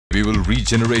We will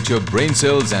regenerate your brain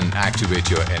cells and activate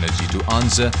your energy to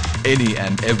answer any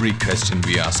and every question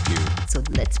we ask you. So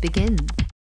let's begin.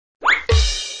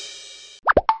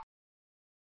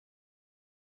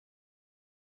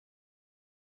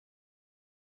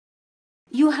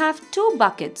 You have two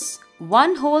buckets.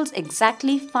 One holds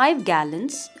exactly 5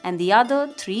 gallons and the other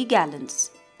 3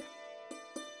 gallons.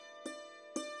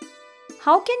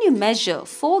 How can you measure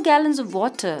 4 gallons of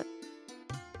water?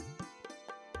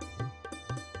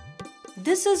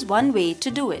 This is one way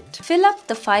to do it. Fill up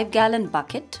the 5-gallon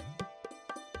bucket.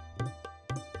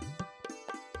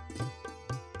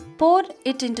 Pour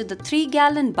it into the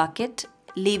 3-gallon bucket,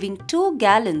 leaving 2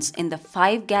 gallons in the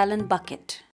 5-gallon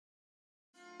bucket.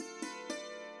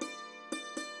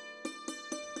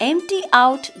 Empty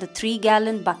out the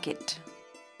 3-gallon bucket.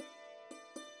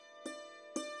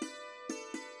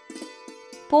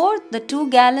 Pour the 2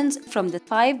 gallons from the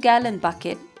 5-gallon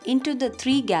bucket into the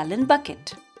 3-gallon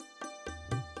bucket.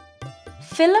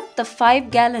 Fill up the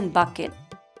 5-gallon bucket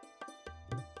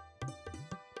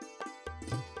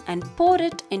and pour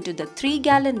it into the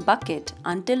 3-gallon bucket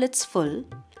until it's full.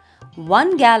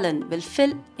 1 gallon will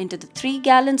fill into the 3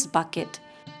 gallons bucket,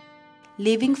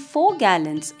 leaving 4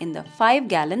 gallons in the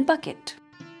 5-gallon bucket.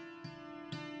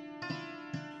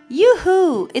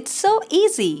 Yoo-hoo! It's so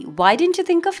easy! Why didn't you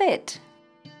think of it?